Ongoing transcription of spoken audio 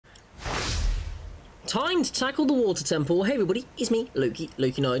Time to tackle the water temple. Hey everybody, it's me, Loki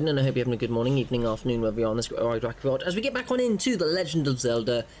Noiden, and I hope you're having a good morning, evening, afternoon, wherever you are on this world, as we get back on into The Legend of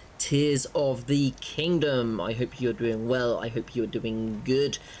Zelda, Tears of the Kingdom. I hope you're doing well, I hope you're doing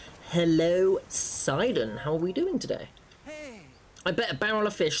good. Hello, Sidon, how are we doing today? Hey. I bet a barrel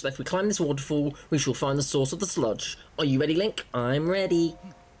of fish that if we climb this waterfall, we shall find the source of the sludge. Are you ready, Link? I'm ready.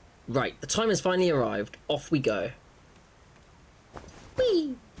 Right, the time has finally arrived. Off we go.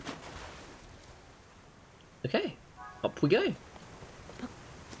 Whee! Okay, up we go.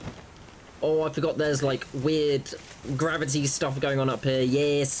 Oh, I forgot there's like weird gravity stuff going on up here.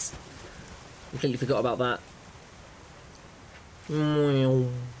 Yes. Completely forgot about that.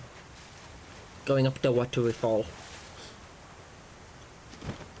 Going up the waterfall.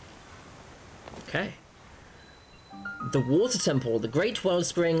 Okay. The Water Temple, the Great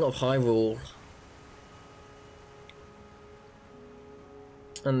Wellspring of Hyrule.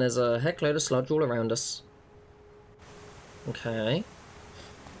 And there's a heckload of sludge all around us. Okay.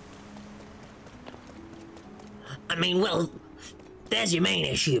 I mean, well, there's your main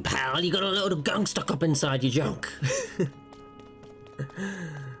issue, pal. You got a load of gunk stuck up inside your junk.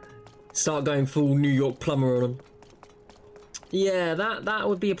 Start going full New York plumber on them. Yeah, that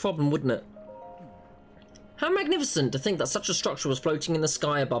would be a problem, wouldn't it? How magnificent to think that such a structure was floating in the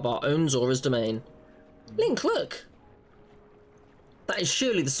sky above our own Zora's domain. Link, look! That is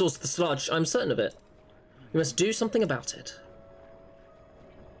surely the source of the sludge, I'm certain of it. We must do something about it.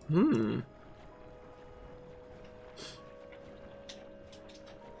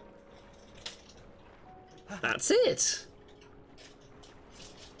 That's it.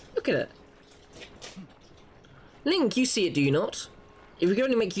 Look at it. Link, you see it, do you not? If we can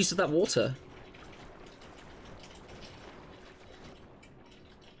only make use of that water.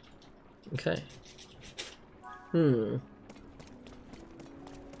 Okay. Well,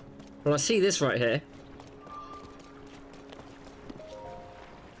 I see this right here.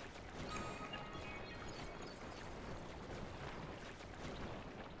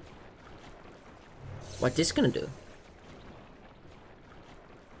 What's this gonna do?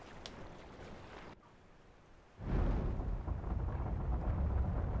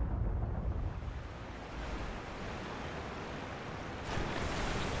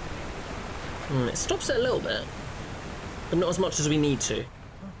 It stops it a little bit, but not as much as we need to.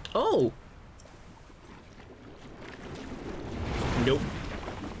 Oh! Nope.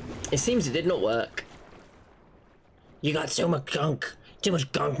 It seems it did not work. You got so much gunk. Too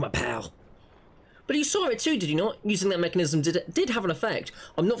much gunk, my pal. But you saw it too, did you not? Using that mechanism did have an effect.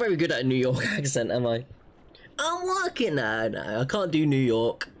 I'm not very good at a New York accent, am I? I'm working. No, I can't do New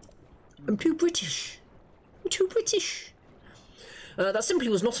York. I'm too British. I'm too British. That simply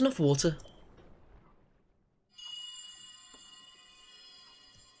was not enough water.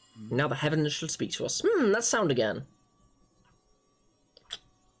 Now the heavens shall speak to us. That sound again.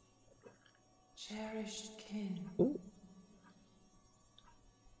 Cherished kin. Ooh.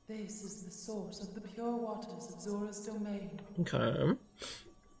 This is the source of the pure waters of Zora's domain. Okay.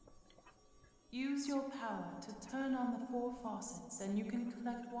 Use your power to turn on the 4 faucets and you can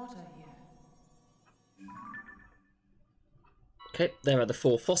collect water here. Okay, there are the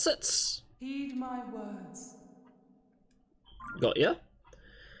 4 faucets. Heed my words. Got ya.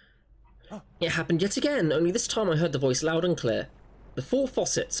 It happened yet again, only this time I heard the voice loud and clear. The 4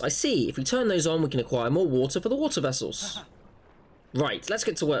 faucets, I see. If we turn those on, we can acquire more water for the water vessels. Right, let's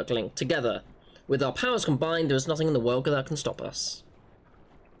get to work, Link, together. With our powers combined, there is nothing in the world that can stop us.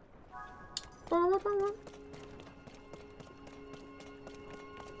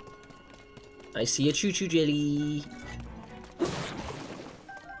 I see a choo-choo jelly.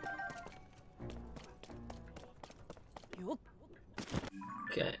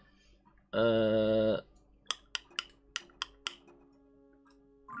 Okay.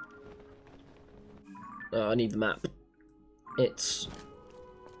 I need the map. It's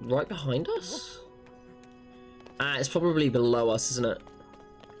right behind us? Ah, it's probably below us, isn't it?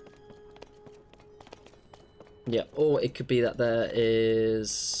 Yeah, or it could be that there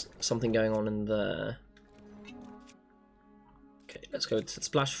is something going on in there. Okay, let's go to the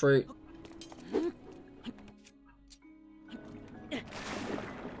splash fruit.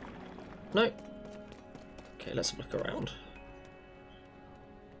 No. Okay, let's look around.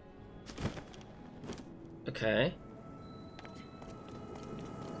 Okay.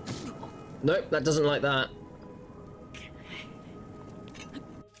 Nope, that doesn't like that.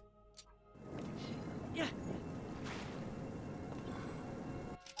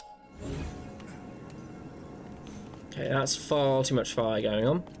 Okay, that's far too much fire going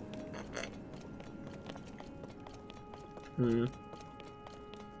on.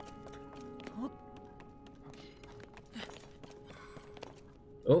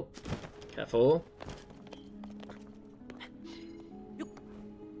 Oh, careful.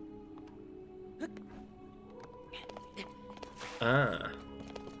 Ah.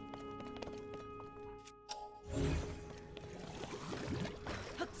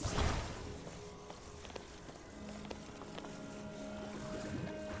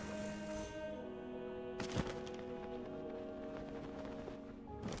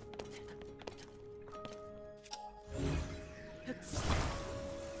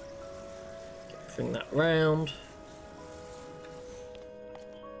 Bring that round.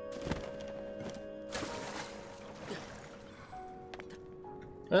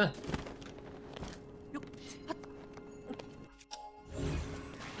 Ah.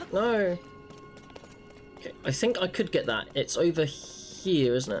 No. Okay, I think I could get that. It's over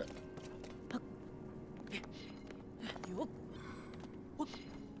here, isn't it?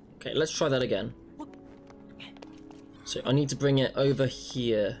 Okay, let's try that again. So I need to bring it over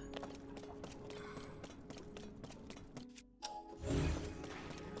here.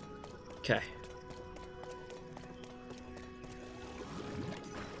 Okay.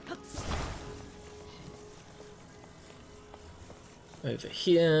 Over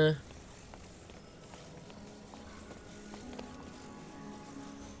here.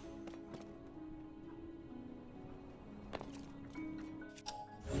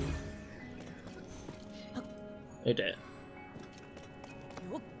 Oh dear.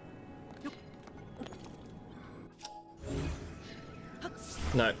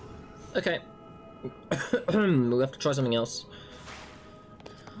 No. Okay. We'll have to try something else.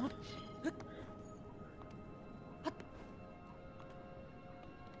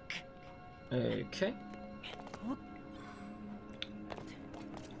 Okay.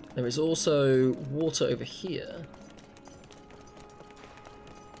 There is also water over here.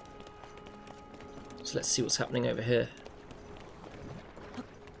 So let's see what's happening over here.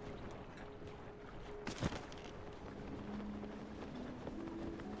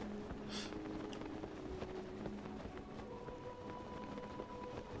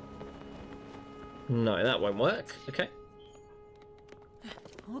 No, that won't work. Okay.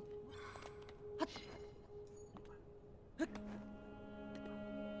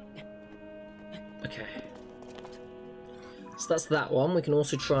 Okay. So that's that one. We can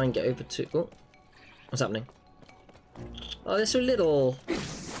also try and get over to... Oh, what's happening? Oh, they're so little.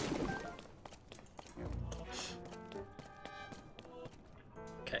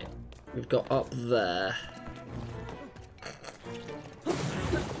 Okay. We've got up there.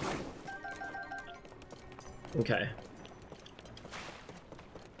 Okay.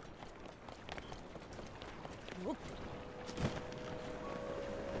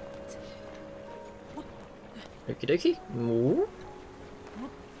 Okie dokie. Ooh.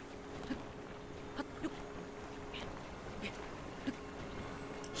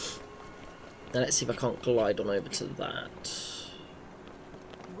 Now let's see if I can't glide on over to that.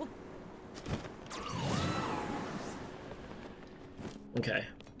 Okay.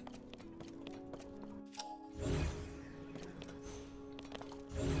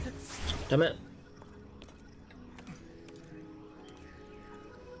 Damn it.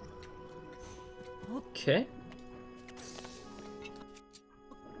 Okay.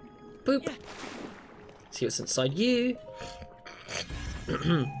 Boop. See what's inside you.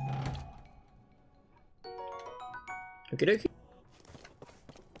 Okie dokie.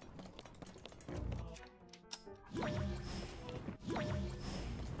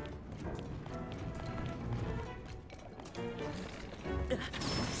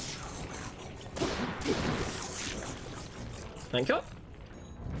 Thank you.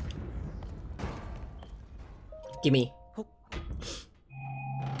 Gimme. Okay,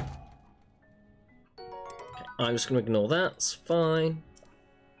 I'm just going to ignore that. It's fine.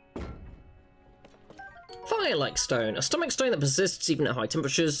 Fire-like stone. A stomach stone that persists even at high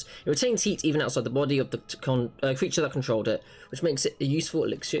temperatures. It retains heat even outside the body of the creature that controlled it, which makes it a useful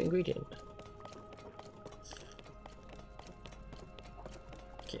elixir ingredient.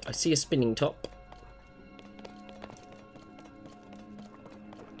 Okay, I see a spinning top.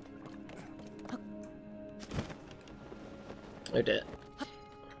 Oh dear.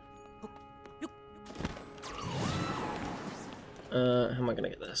 How am I gonna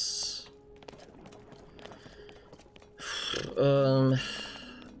get this? Okay,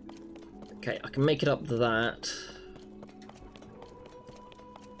 I can make it up that.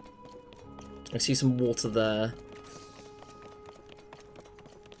 I see some water there.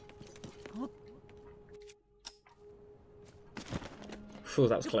 Phew,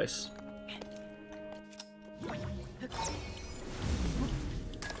 that was close.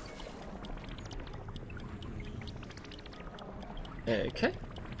 Okay.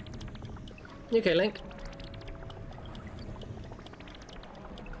 You okay, Link?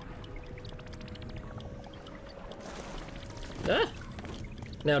 Ah!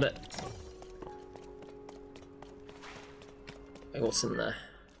 Nailed it. Okay, what's in there?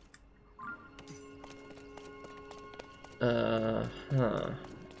 Huh.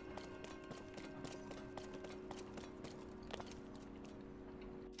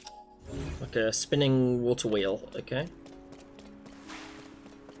 Like a spinning water wheel, okay.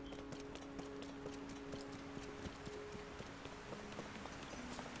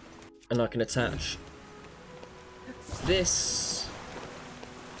 And I can attach this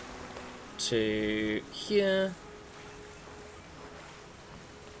to here.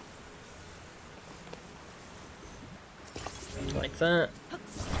 Like that.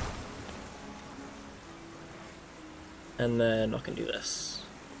 And then I can do this.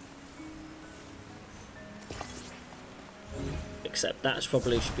 Except that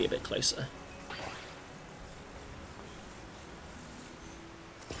probably should be a bit closer.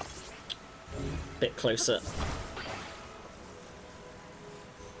 Bit closer.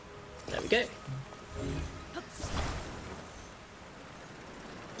 There we go.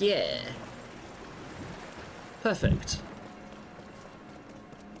 Yeah. Perfect.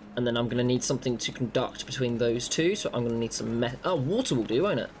 And then I'm going to need something to conduct between those two, so I'm going to need some oh, water will do,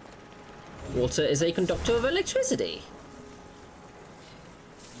 won't it? Water is a conductor of electricity.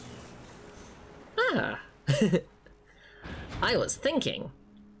 Ah. I was thinking.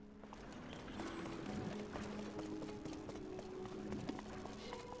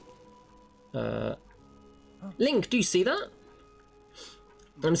 Link, do you see that?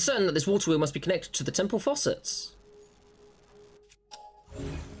 I'm certain that this water wheel must be connected to the temple faucets.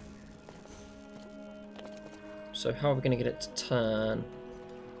 So how are we going to get it to turn?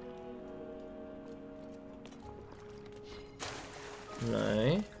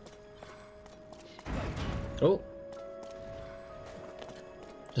 No. Oh.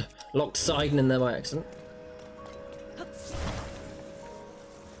 Locked Sidon in there by accident.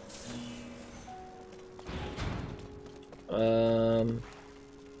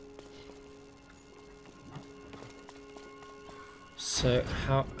 So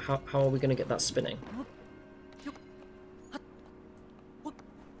how are we going to get that spinning?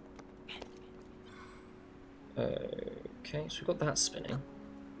 Okay, so we've got that spinning.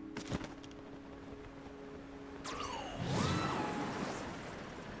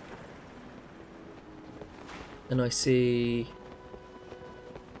 And I see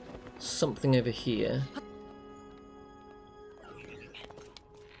something over here.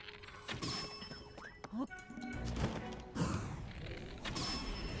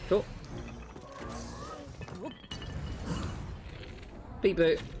 Cool. Beep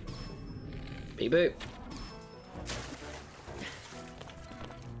boop. Beep boop.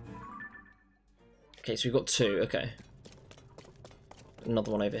 Okay, so we've got two, okay.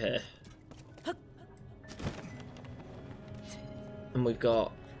 Another one over here. And we've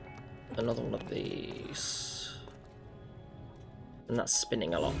got another one of these. And that's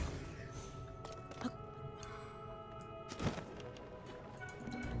spinning a lot.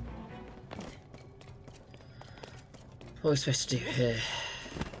 What are we supposed to do here?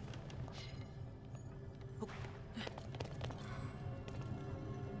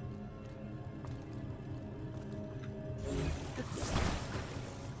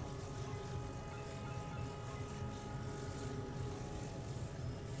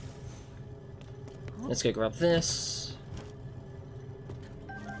 Let's go grab this.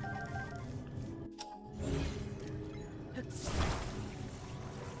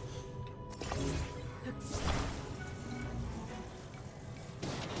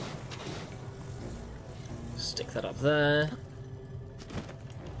 Stick that up there.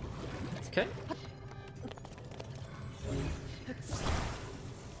 Okay.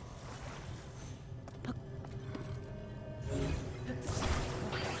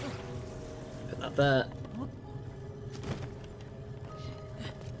 Put that there.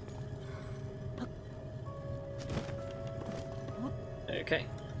 Okay.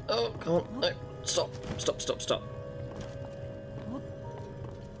 Oh, come on. No. Stop. Stop, stop, stop.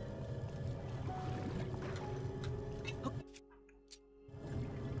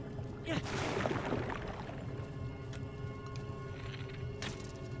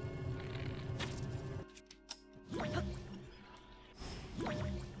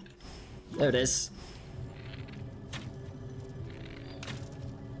 There it is.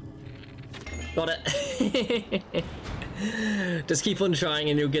 Got it. Just keep on trying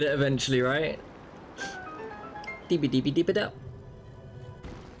and you'll get it eventually, right? Deepy deepy deep it up.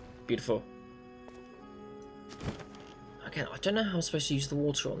 Beautiful. Again, I don't know how I'm supposed to use the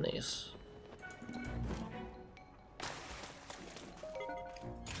water on these.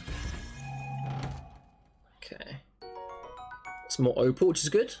 some more opal, which is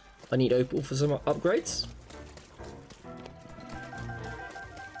good. I need opal for some upgrades.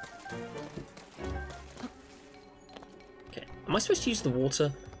 Okay, am I supposed to use the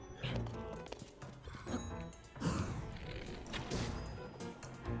water?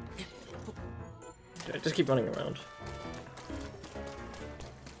 Okay, just keep running around.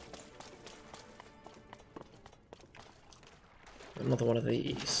 Another one of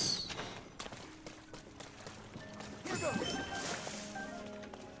these.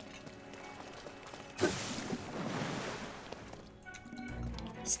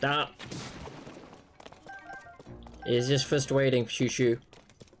 Stop. It's just frustrating, shoo shoo.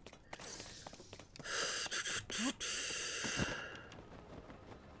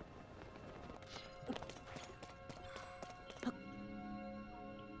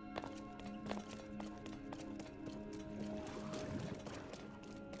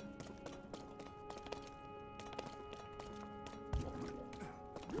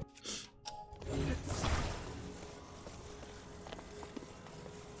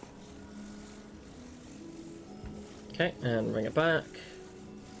 Okay, and bring it back.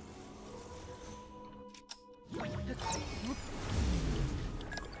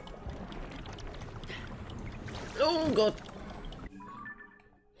 Oh god.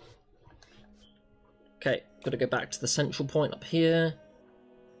 Okay, gotta go back to the central point up here.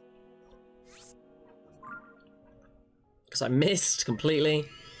 Because I missed completely.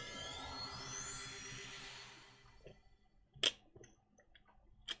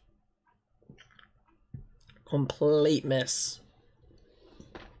 Complete miss.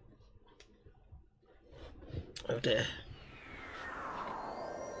 Oh dear.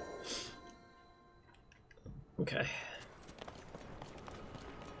 Okay.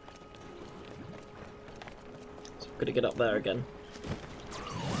 So I'm gonna get up there again.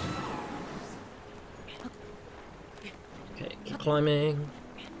 Okay, keep climbing.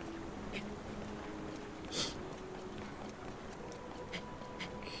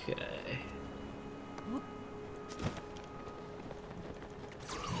 Okay.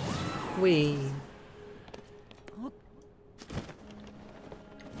 Whee.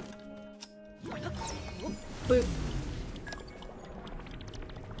 Boop.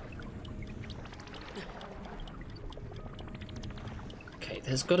 Okay,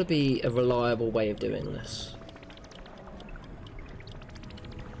 there's got to be a reliable way of doing this.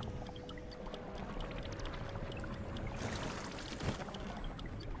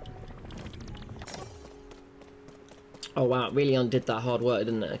 Oh wow, it really undid that hard work,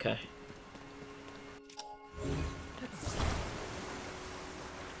 didn't it? Okay.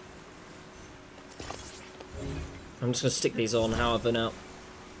 I'm just going to stick these on, however, now.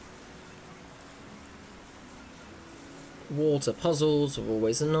 Water puzzles are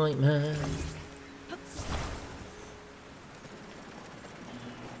always a nightmare.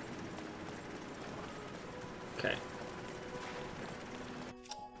 Okay.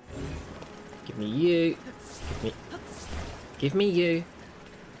 Give me you. Give me you.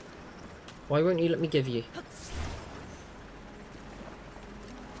 Why won't you let me give you?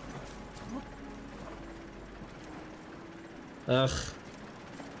 Ugh.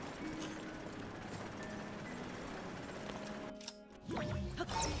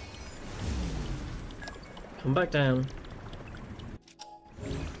 Come back down.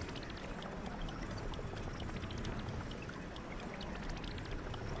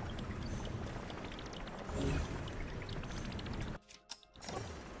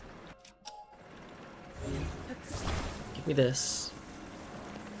 Give me this.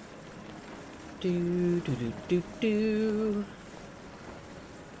 Do do do do do.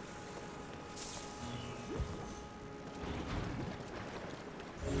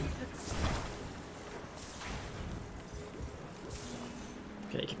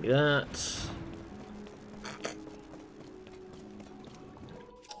 Okay, give me that.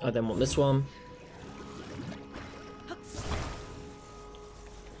 I then want this one.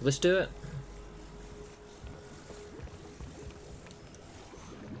 Will this do it?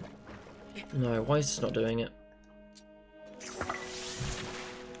 No, why is this not doing it?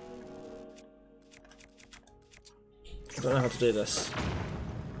 I don't know how to do this.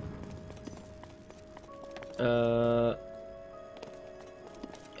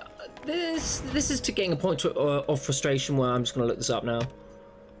 This is to getting a point of frustration where I'm just going to look this up now.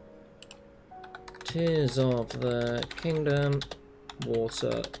 Tears of the Kingdom,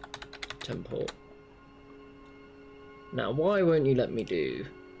 Water Temple. Now, why won't you let me do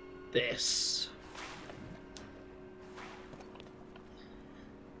this?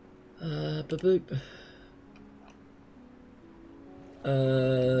 Boop.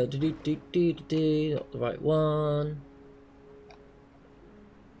 Not the right one.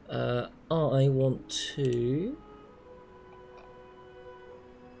 I want to...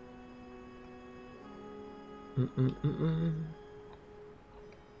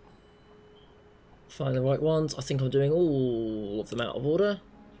 Find the right ones. I think I'm doing all of them out of order.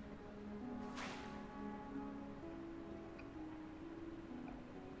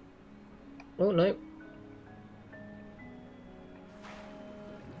 Oh, no.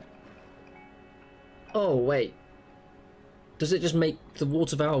 Oh, wait. Does it just make the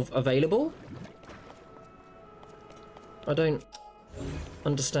water valve available? I don't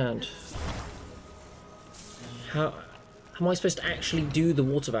understand. How am I supposed to actually do the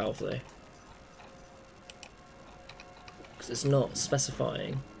water valve, though? Because it's not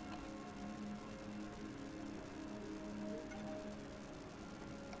specifying.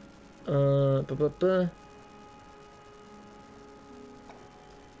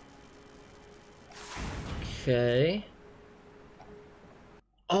 Okay.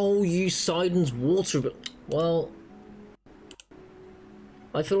 Oh, use Sidon's water. Well,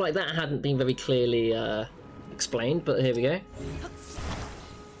 I feel like that hadn't been very clearly explained, but here we go.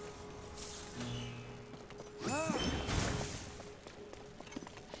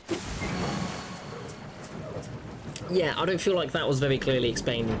 Yeah, I don't feel like that was very clearly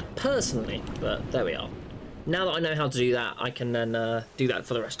explained personally, but there we are. Now that I know how to do that, I can then do that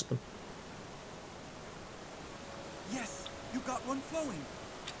for the rest of them. Yes, you got one flowing.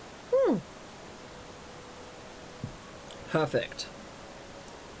 Perfect.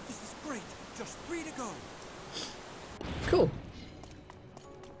 This is great. Just 3 to go. Cool.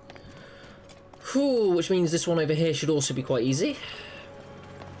 Whew, which means this one over here should also be quite easy,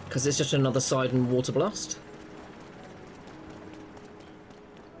 because it's just another Sidon water blast.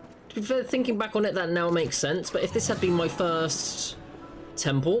 To be fair, thinking back on it, that now makes sense, but if this had been my first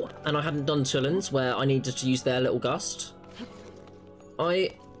temple and I hadn't done Tullins where I needed to use their little gust,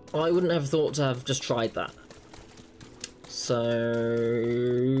 I wouldn't have thought to have just tried that. So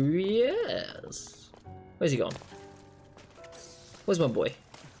yes. Where's he gone? Where's my boy?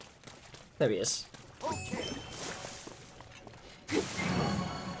 There he is. Okay.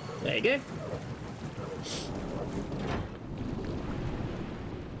 There you go.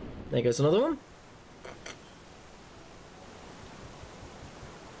 There goes another one.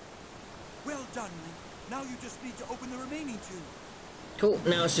 Well done, Link. Now you just need to open the remaining 2. Cool,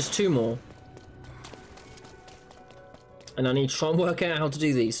 now it's just 2 more. And I need to try and work out how to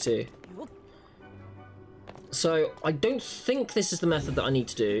do these 2. So, I don't think this is the method that I need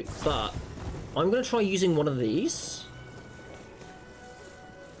to do, but I'm going to try using one of these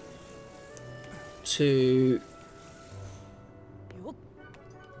to...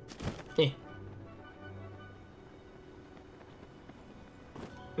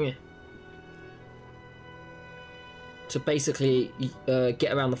 to basically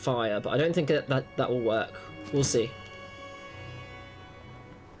get around the fire, but I don't think that will work. We'll see.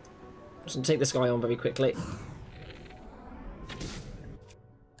 Just gonna take this guy on very quickly.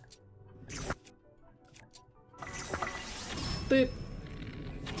 Boop.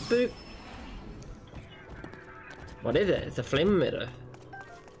 Boop. What is it? It's a flame emitter.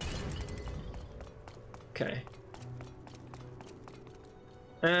 Okay.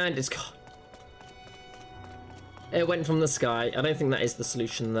 And it's gone. It went from the sky. I don't think that is the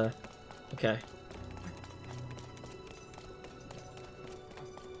solution there. Okay.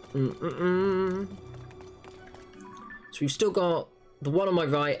 So we've still got the one on my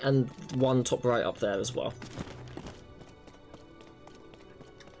right and one top right up there as well.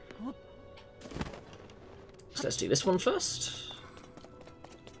 So let's do this one first.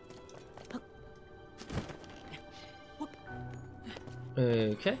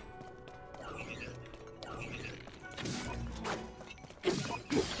 Okay.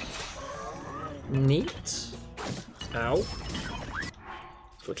 Neat. Ow.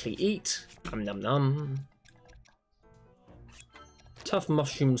 Quickly eat. Nom nom nom. Tough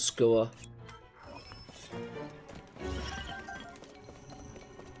mushroom skewer.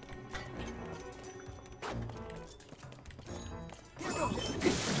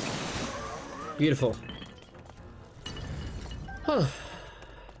 Beautiful. Huh.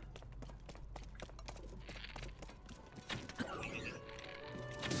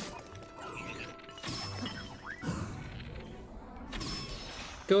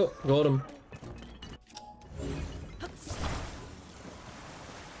 Go, got him.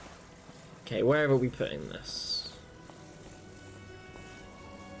 Okay, where are we putting this?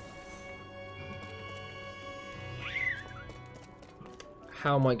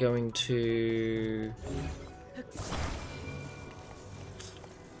 How am I going to...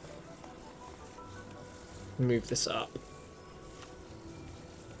 move this up?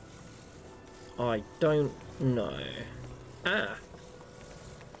 I don't know. Ah!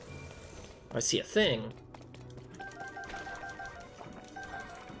 I see a thing.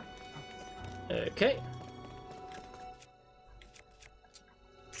 Okay.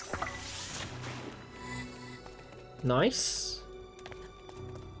 Nice.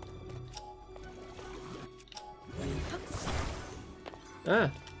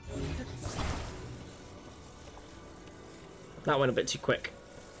 Ah. That went a bit too quick.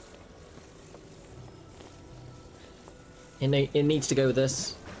 It needs to go with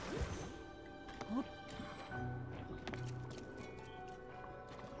this.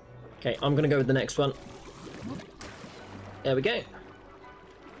 Okay, I'm gonna go with the next one. There we go.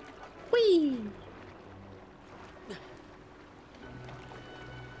 Whee!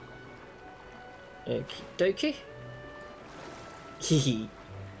 Okie dokie. Hehe.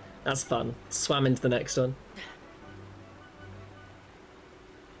 That's fun. Swam into the next one.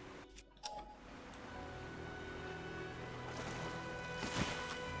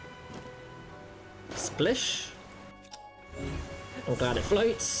 Splish. Oh, glad it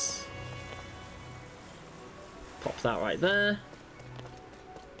floats. Pop that right there.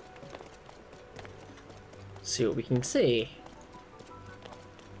 See what we can see.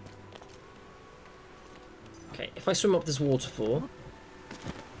 Okay, if I swim up this waterfall.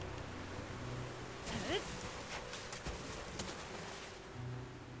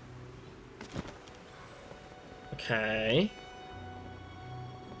 Okay.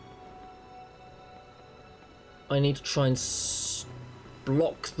 I need to try and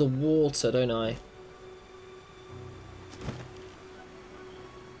block the water, don't I?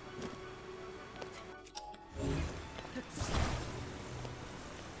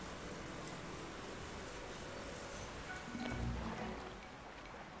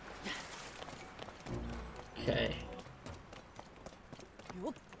 Okay.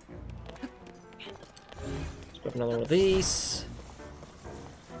 Let's grab another one of these.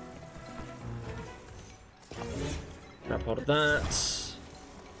 Grab hold of that.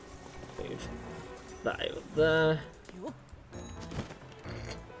 Move that over there.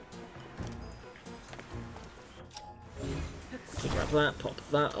 So grab that, pop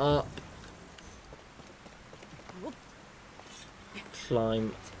that up.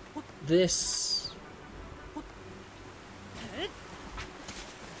 Climb this.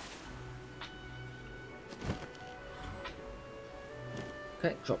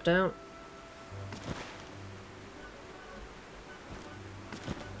 Okay, drop down.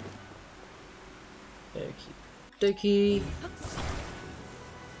 Okie dokie.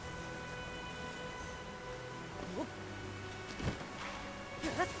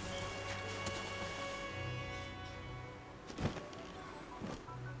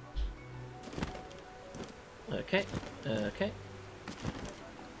 Okay, okay.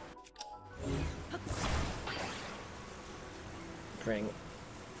 Bring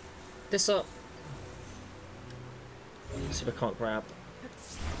this up. See if I can't grab.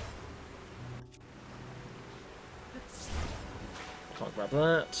 Can't grab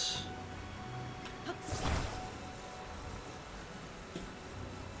that.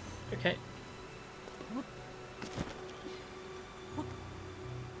 Okay.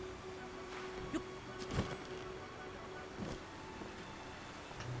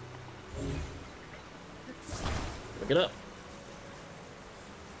 Pick it up.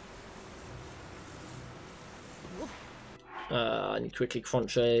 I need to quickly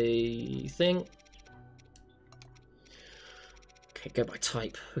crunch a thing. Okay, go by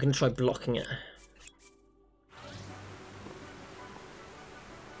type. We're going to try blocking it.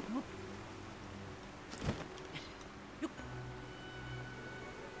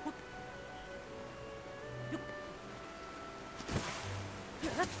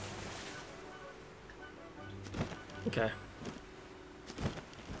 Okay.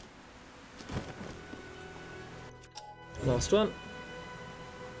 Last one.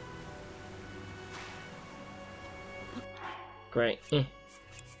 Great.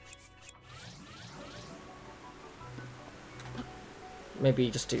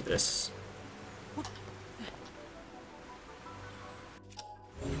 Maybe just do this.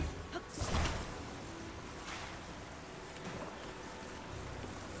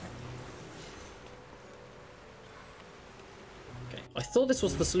 Okay. I thought this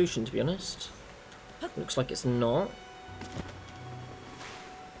was the solution, to be honest. Looks like it's not.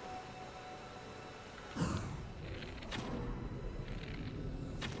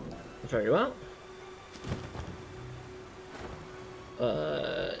 Very well.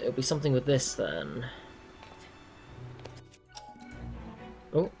 It'll be something with this then.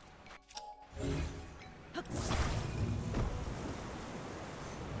 Oh.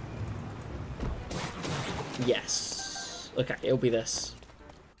 Yes. Okay, it'll be this.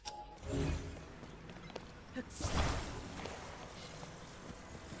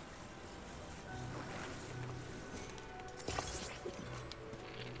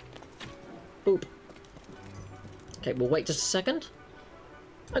 Boop. Okay, we'll wait just a second.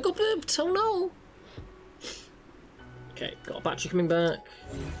 I got booped, oh no! Okay, got a battery coming back.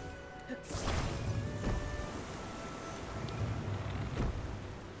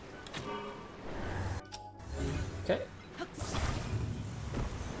 Okay.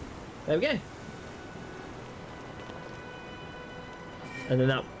 There we go. And then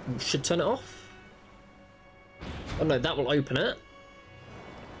that should turn it off. Oh no, that will open it.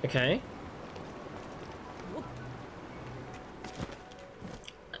 Okay.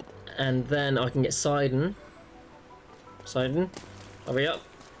 And then I can get Sidon. Sidon, hurry up.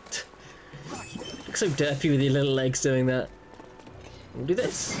 Look so derpy with your little legs doing that. We'll do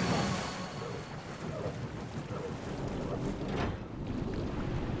this.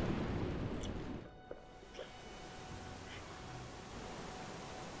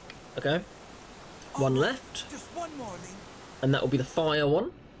 Okay. One left. Just one more, Link. And that will be the fire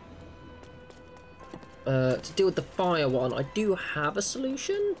one. To deal with the fire one, I do have a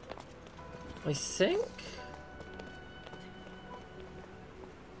solution. I think.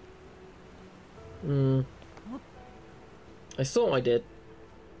 I thought I did.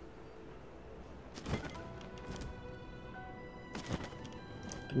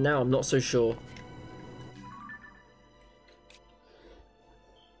 But now I'm not so sure.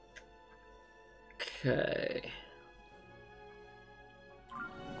 Okay.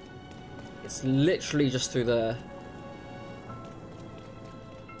 It's literally just through there.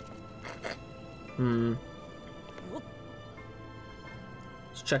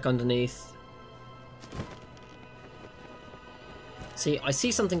 Let's check underneath. See, I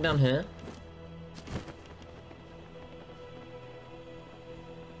see something down here.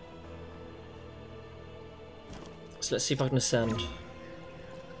 So let's see if I can ascend.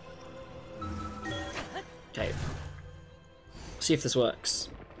 Okay. See if this works.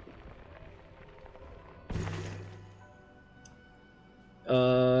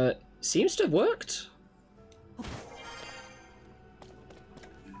 Seems to have worked.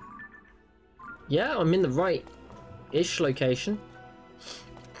 Yeah, I'm in the right-ish location.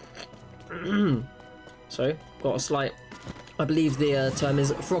 So, got a slight... I believe the term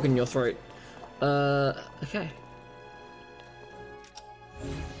is frog in your throat. Okay.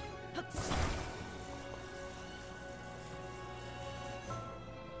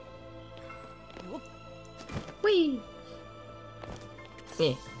 Whee!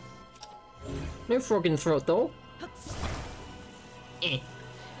 Eh. No frog in throat though. Eh.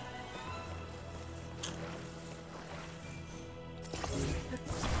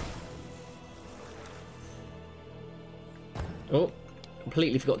 Oh,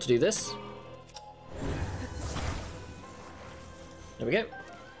 completely forgot to do this. There we go.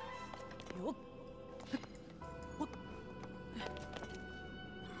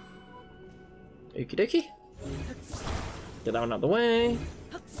 Okie dokie. Get that one out of the way.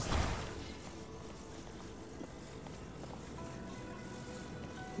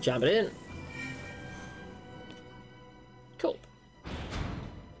 Jam it in. Cool.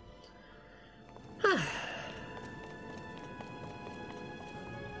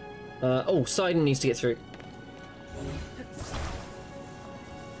 Oh, Sidon needs to get through.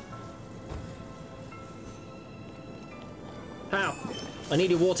 Pow! I need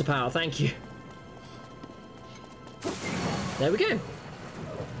your water power, thank you. There we go.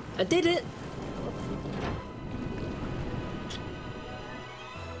 I did it!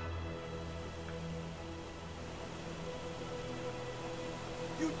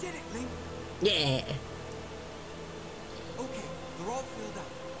 You did it, Link. Yeah! Okay, they're all filled up.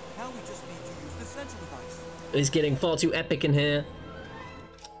 Now we just need to use the central device. It's getting far too epic in here.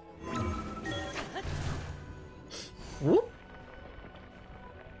 Whoop!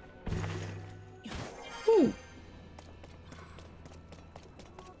 Woo!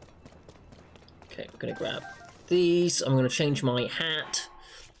 Okay, we're gonna grab these. I'm gonna change my hat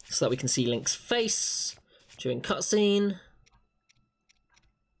so that we can see Link's face during cutscene.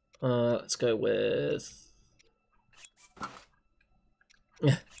 Let's go with...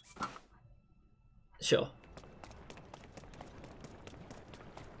 Sure.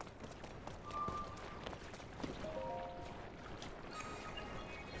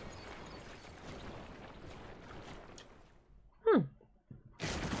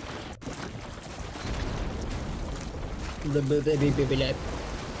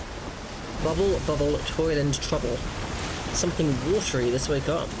 Bubble, bubble, toil and trouble. Something watery this way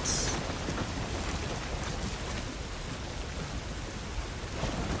comes.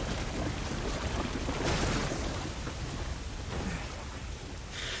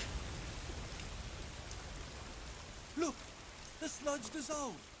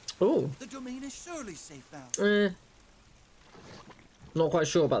 so. Oh. The domain is surely safe now. Not quite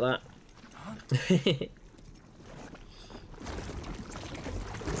sure about that. Huh?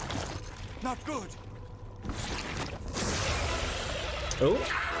 Not good. Oh.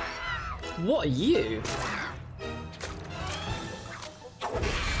 What are you?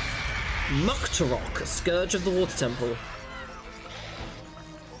 Muktarok, Scourge of the Water Temple.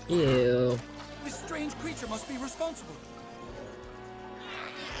 Ew. This strange creature must be responsible.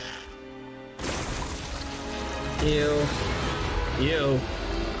 Ew. Ew.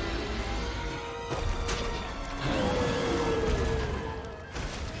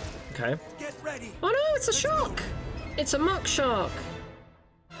 Okay. Get ready. Oh no, it's a shark! It's a muck shark!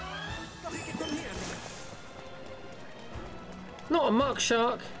 Take it from here. Not a muck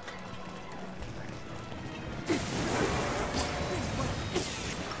shark!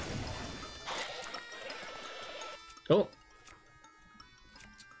 Oh.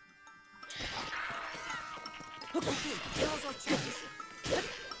 Okay, now's our chance.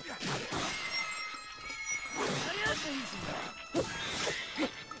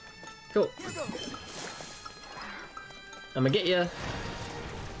 Cool. Here goes. I'm gonna get you.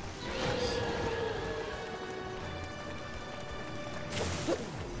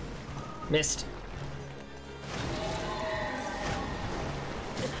 Missed.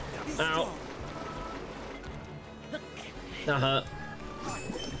 Ow. That hurt.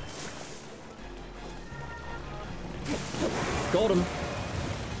 Got him.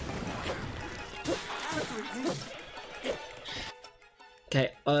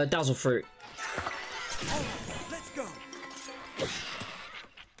 Okay, dazzle fruit. Let's go.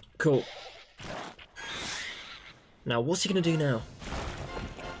 Cool. Now, what's he gonna do now?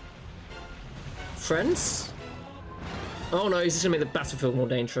 Friends? Oh no, he's just gonna make the battlefield more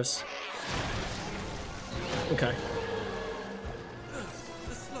dangerous. Okay.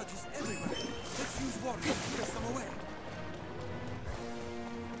 The sludge is everywhere. Let's use water to clear some away.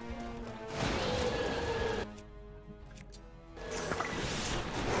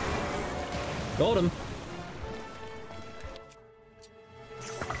 Got him.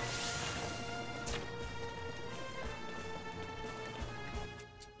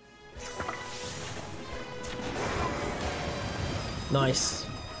 Nice.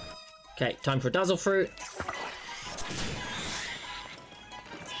 Okay, time for a dazzle fruit.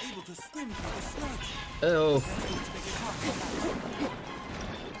 Able to swim through the sludge. Oh,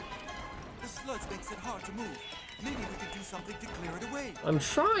 The sludge makes it hard to move. Maybe we could do something to clear it away. I'm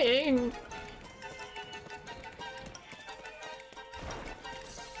trying.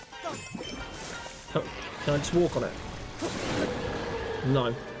 Oh, can I just walk on it?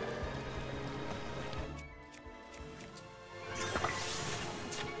 No.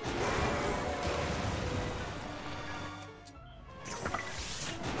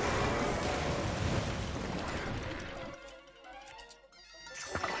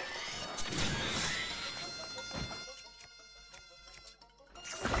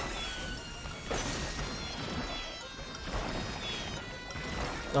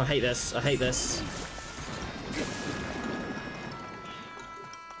 I hate this. I hate this.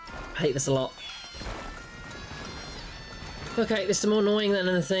 I hate this a lot. Okay, this is more annoying than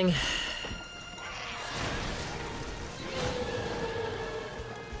anything.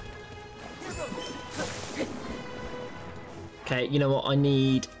 Okay, you know what? I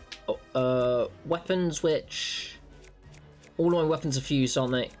need weapons which... All of my weapons are fused,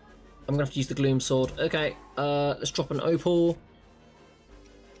 aren't they? I'm gonna have to use the Gloom Sword. Okay, let's drop an opal.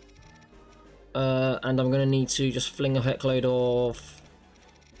 And I'm gonna need to just fling a heckload of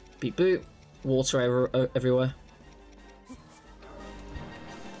beep boop, water everywhere.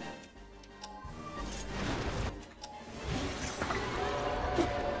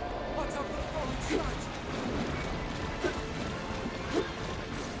 Watch out for the falling sludge.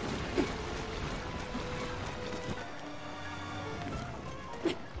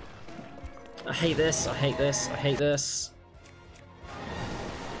 I hate this, I hate this, I hate this.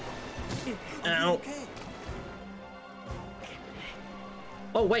 Ow. Okay.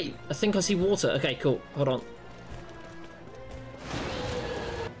 Oh wait, I think I see water. Okay, cool. Hold on.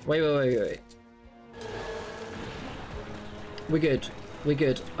 Wait. We're good. We're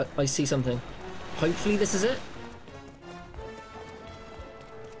good. I see something. Hopefully this is it.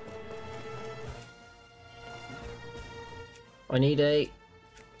 I need a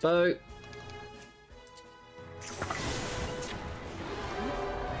boat.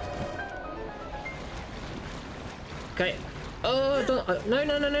 Okay. Oh, don't,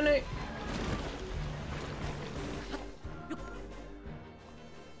 no.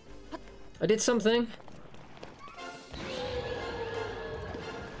 I did something.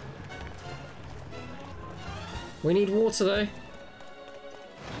 We need water though.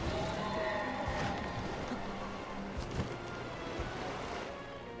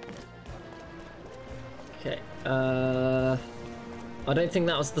 Okay, I don't think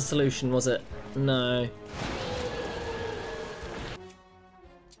that was the solution, was it? No.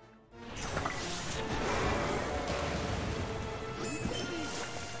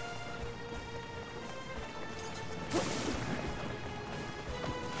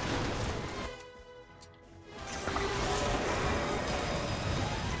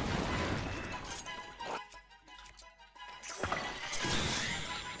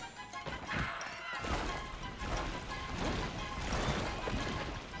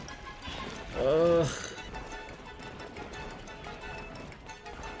 Ugh.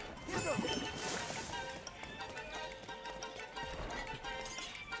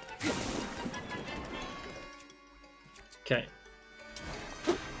 Okay.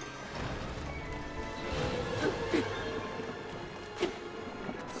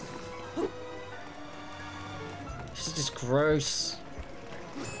 This is just gross.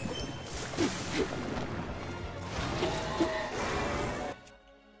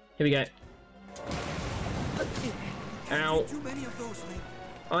 Here we go. Ow. Too many of those, Link.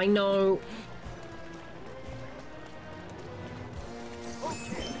 I know.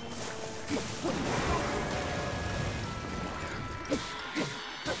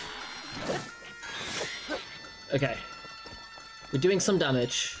 Okay. We're doing some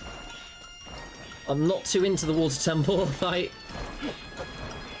damage. I'm not too into the water temple fight.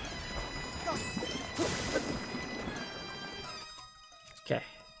 Okay.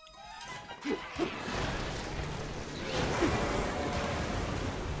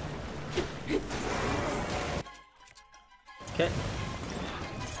 Okay.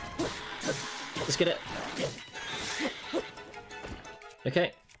 Let's get it.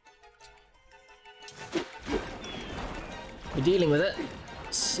 Okay. We're dealing with it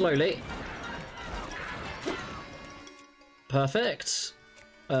slowly. Perfect.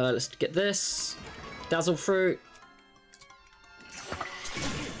 Let's get this. Dazzle fruit.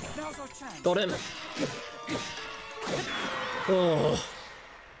 Now's our chance. Got him. Oh.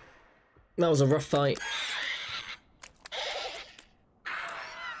 That was a rough fight.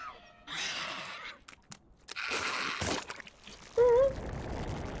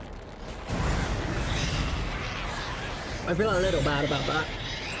 I feel a little bad about that.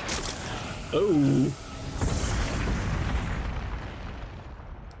 Oh.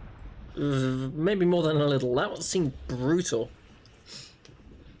 Maybe more than a little. That one seemed brutal.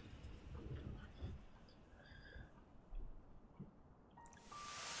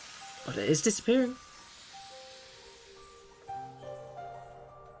 But it is disappearing.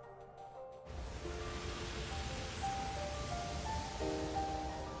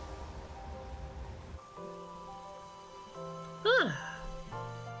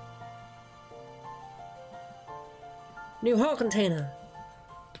 New heart container.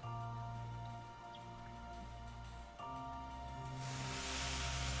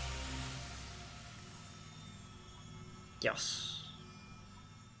 Yes.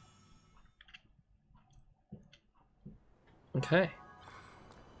 Okay.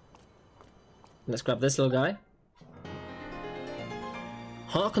 Let's grab this little guy.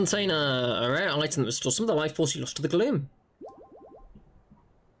 Heart container. A rare item that restores some of the life force you lost to the gloom.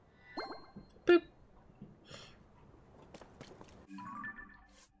 Boop.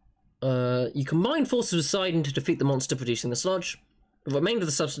 You combine forces with Sidon to defeat the monster producing the sludge. The remainder of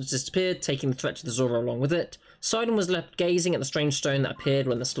the substance disappeared, taking the threat to the Zora along with it. Sidon was left gazing at the strange stone that appeared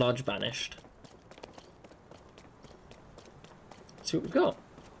when the sludge vanished. Let's see what we've got.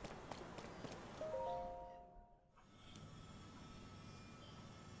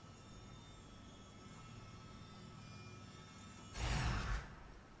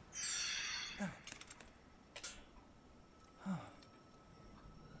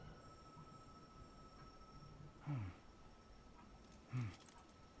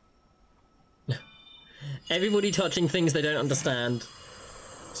 Everybody touching things they don't understand.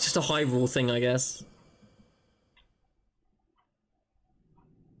 It's just a Hyrule thing, I guess.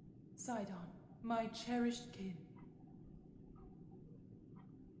 Sidon, my cherished kin.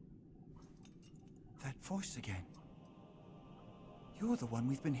 That voice again. You're the one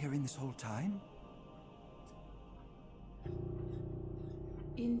we've been hearing this whole time?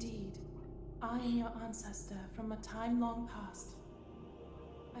 Indeed. I am your ancestor from a time long past.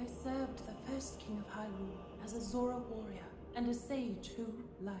 I served the first king of Hyrule as a Zora warrior and a sage who,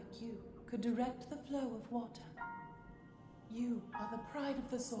 like you, could direct the flow of water. You are the pride of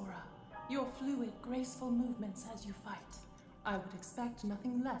the Zora, your fluid, graceful movements as you fight. I would expect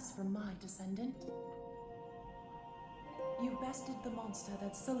nothing less from my descendant. You bested the monster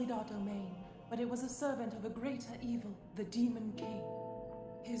that sullied our domain, but it was a servant of a greater evil, the Demon King.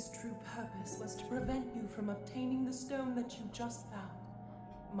 His true purpose was to prevent you from obtaining the stone that you just found.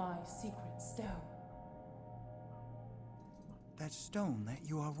 My secret stone. That stone that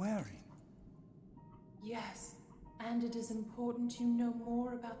you are wearing. Yes, and it is important you know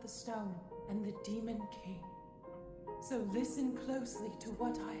more about the stone and the Demon King. So listen closely to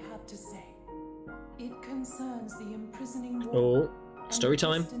what I have to say. It concerns the imprisoning war and story the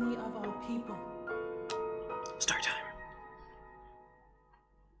time. destiny of our people. Story time.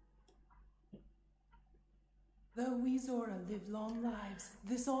 Though we Zora live long lives,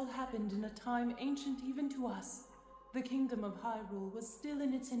 this all happened in a time ancient even to us. The kingdom of Hyrule was still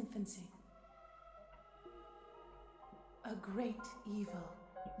in its infancy. A great evil,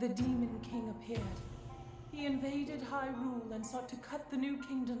 the Demon King, appeared. He invaded Hyrule and sought to cut the new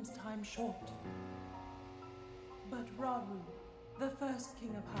kingdom's time short. But Rauru, the first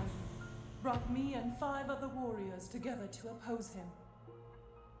king of Hyrule, brought me and 5 other warriors together to oppose him.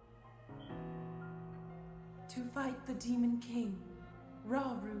 To fight the Demon King,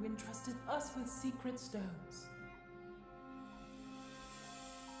 Rauru entrusted us with secret stones.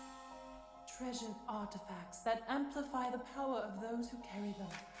 Treasured artifacts that amplify the power of those who carry them.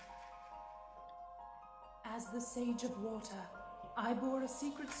 As the Sage of Water, I bore a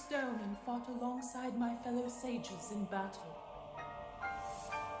secret stone and fought alongside my fellow sages in battle.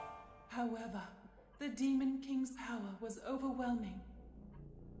 However, the Demon King's power was overwhelming.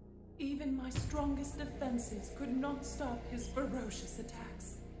 Even my strongest defenses could not stop his ferocious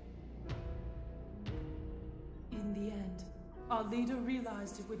attacks. In the end, our leader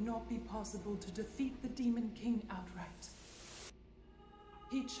realized it would not be possible to defeat the Demon King outright.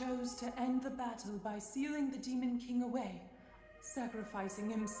 He chose to end the battle by sealing the Demon King away, sacrificing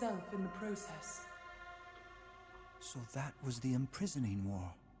himself in the process. So that was the imprisoning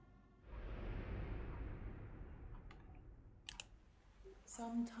war.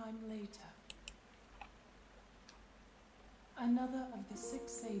 Sometime later, another of the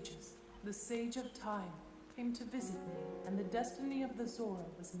 6 sages, the Sage of Time, came to visit me, and the destiny of the Zora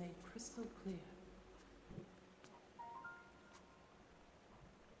was made crystal clear.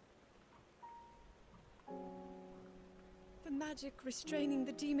 The magic restraining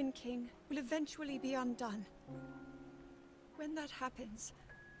the Demon King will eventually be undone. When that happens,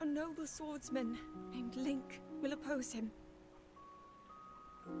 a noble swordsman named Link will oppose him.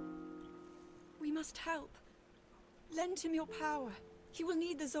 We must help. Lend him your power. He will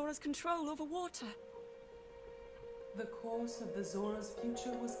need the Zora's control over water. The course of the Zora's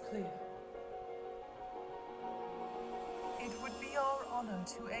future was clear. It would be our honor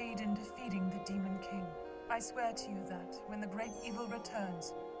to aid in defeating the Demon King. I swear to you that, when the great evil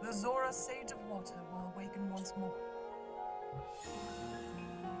returns, the Zora Sage of Water will awaken once more.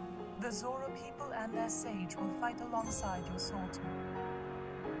 The Zora people and their sage will fight alongside your swordsman.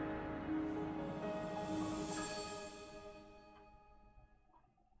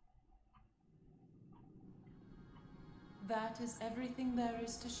 That is everything there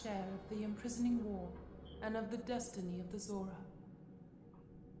is to share of the imprisoning war and of the destiny of the Zora.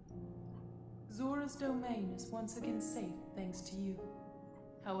 Zora's domain is once again safe thanks to you.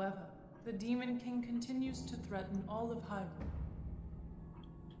 However, the Demon King continues to threaten all of Hyrule.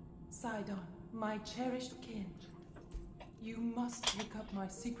 Sidon, my cherished kin, you must take up my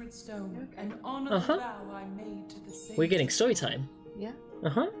secret stone and honor the vow I made to the sage. We're getting story time. Yeah.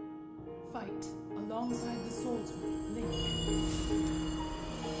 Fight alongside the swordsman, Link.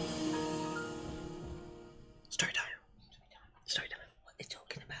 Story time. Story time. What they're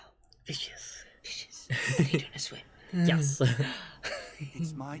talking about? Fishes. Fishes. Are you doing a swim? Yes.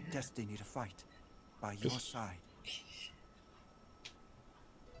 It's my destiny to fight by your side.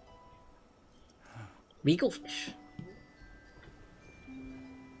 Regal fish.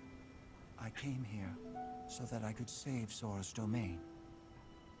 I came here so that I could save Zora's domain.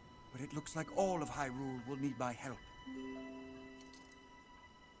 But it looks like all of Hyrule will need my help.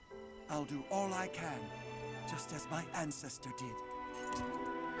 I'll do all I can, just as my ancestor did.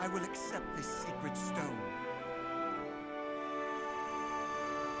 I will accept this secret stone.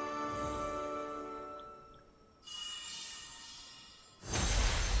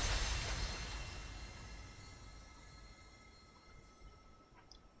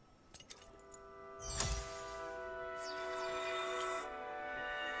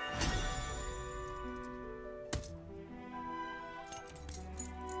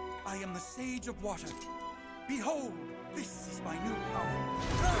 I am the Sage of Water. Behold, this is my new power.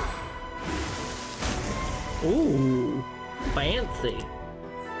 Ooh, fancy.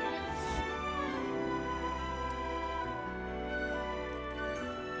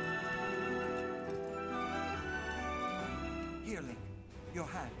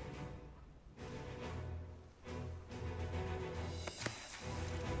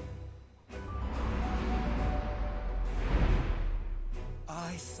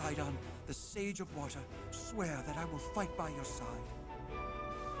 Sidon, the Sage of Water, swear that I will fight by your side.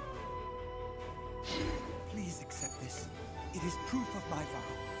 Please accept this. It is proof of my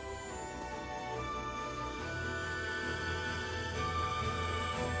vow.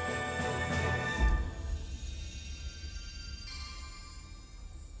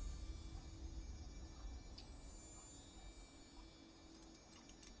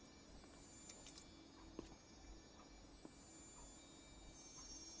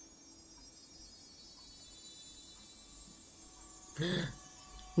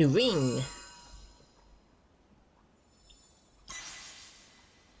 New ring.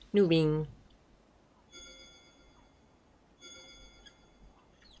 New ring.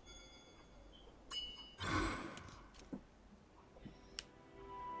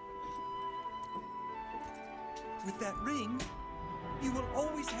 With that ring, you will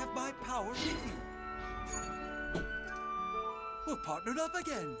always have my power with you. We're partnered up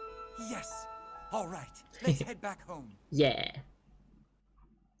again. Yes. All right. Let's head back home. Yeah.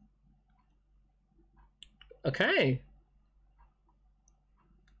 Okay.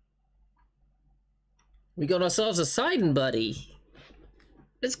 We got ourselves a Sidon buddy.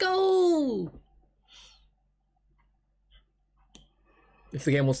 Let's go! If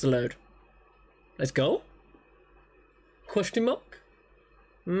the game wants to load. Let's go? Question mark?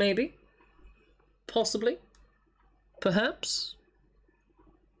 Maybe. Possibly. Perhaps.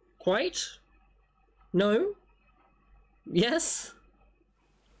 Quite? No? Yes?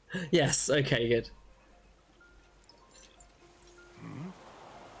 Yes, okay, good.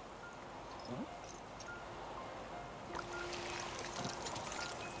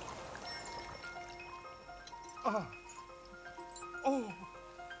 Oh.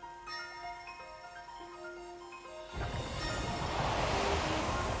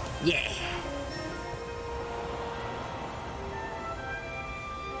 Yeah.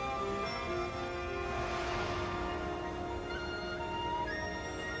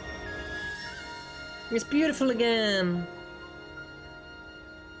 It's beautiful again.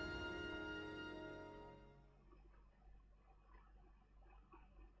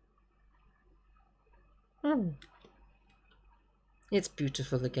 It's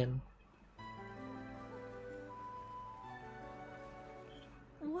beautiful again.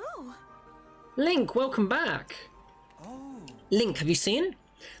 Whoa! Link, welcome back. Oh. Link, have you seen?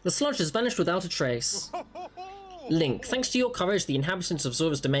 The sludge has vanished without a trace. Link, thanks to your courage, the inhabitants of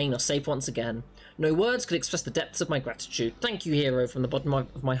Zora's domain are safe once again. No words could express the depths of my gratitude. Thank you, hero, from the bottom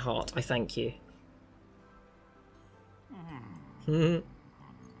of my heart. I thank you.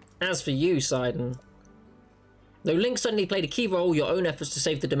 As for you, Sidon, though Link certainly played a key role, your own efforts to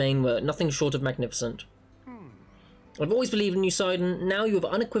save the domain were nothing short of magnificent. I've always believed in you, Sidon. Now you have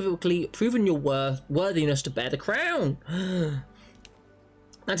unequivocally proven your worthiness to bear the crown.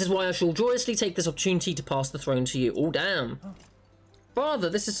 That is why I shall joyously take this opportunity to pass the throne to you. Oh, damn. Father,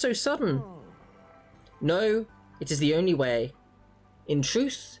 this is so sudden. No, it is the only way. In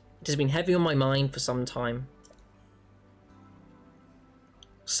truth, it has been heavy on my mind for some time.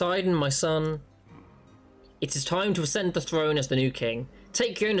 Sidon, my son, it is time to ascend the throne as the new king.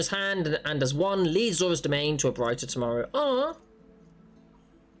 Take Yona's hand and as one, lead Zora's domain to a brighter tomorrow. Ah,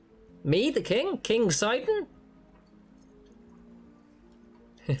 me, the king? King Sidon?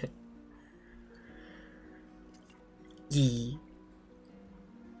 Yee.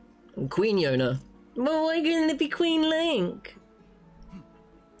 Queen Yona. Well, why couldn't it be Queen Link?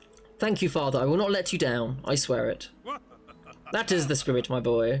 Thank you, father. I will not let you down. I swear it. That is the spirit, my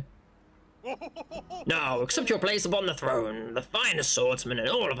boy. Now, accept your place upon the throne. The finest swordsman in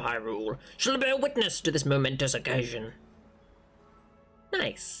all of Hyrule shall bear witness to this momentous occasion.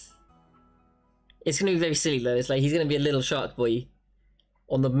 Nice. It's going to be very silly, though. It's like he's going to be a little shark boy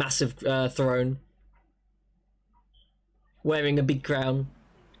on the massive throne, wearing a big crown.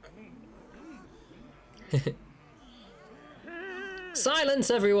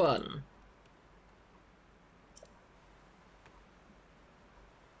 Silence, everyone!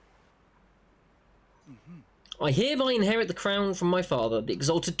 I hereby inherit the crown from my father, the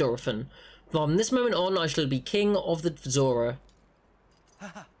exalted Dorothan. From this moment on, I shall be king of the Zora.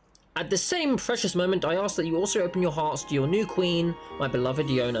 At this same precious moment, I ask that you also open your hearts to your new queen, my beloved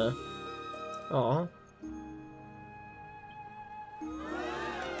Yona. Aww.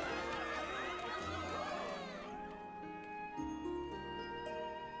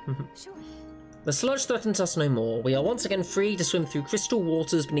 Sure. The sludge threatens us no more. We are once again free to swim through crystal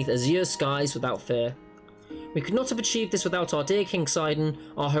waters beneath azure skies without fear. We could not have achieved this without our dear King Sidon,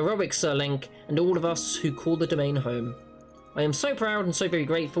 our heroic Sir Link, and all of us who call the domain home. I am so proud and so very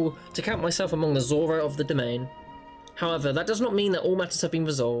grateful to count myself among the Zora of the domain. However, that does not mean that all matters have been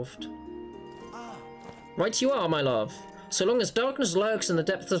resolved. Right you are, my love. So long as darkness lurks in the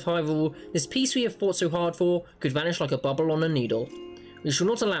depths of Hyrule, this peace we have fought so hard for could vanish like a bubble on a needle. We shall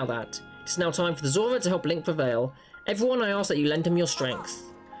not allow that. It is now time for the Zora to help Link prevail. Everyone, I ask that you lend him your strength.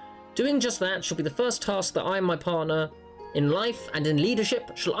 Doing just that shall be the first task that I and my partner, in life and in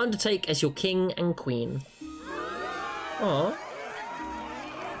leadership, shall undertake as your king and queen. Aww.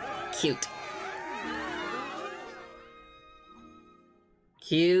 Cute.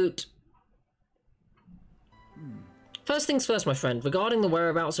 Cute. First things first, my friend, regarding the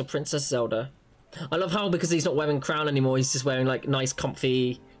whereabouts of Princess Zelda. I love how, because he's not wearing a crown anymore, he's just wearing like nice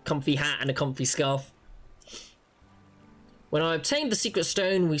comfy hat and a comfy scarf. When I obtained the secret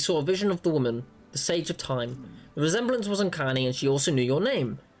stone, we saw a vision of the woman, the Sage of Time. The resemblance was uncanny, and she also knew your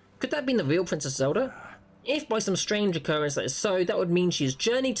name. Could that have been the real Princess Zelda? If by some strange occurrence that is so, that would mean she has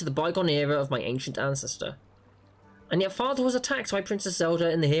journeyed to the bygone era of my ancient ancestor. And yet Father was attacked by Princess Zelda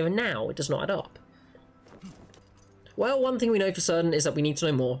in the here and now. It does not add up. Well, one thing we know for certain is that we need to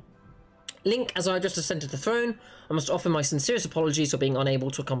know more. Link, as I just ascended the throne, I must offer my sincerest apologies for being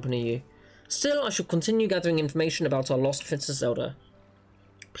unable to accompany you. Still, I shall continue gathering information about our lost Princess Zelda.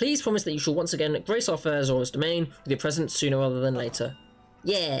 Please promise that you shall once again grace our fair Zora's domain with your presence sooner rather than later.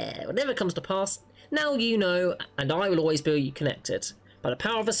 Yeah, whatever comes to pass, now you know, and I will always be connected. By the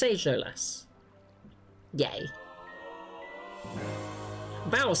power of a sage, no less. Yay.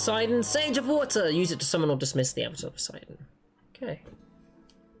 Vow of Poseidon, Sage of Water! Use it to summon or dismiss the Avatar of Poseidon. Okay.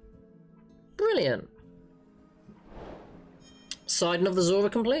 Brilliant. Poseidon of the Zora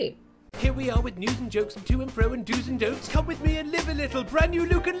complete. Here we are with news and jokes and to and fro and do's and don'ts. Come with me and live a little. Brand new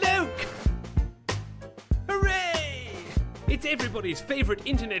Luke and Loke! Hooray! It's everybody's favourite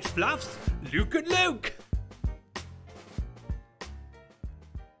internet fluffs, Luke and Loke!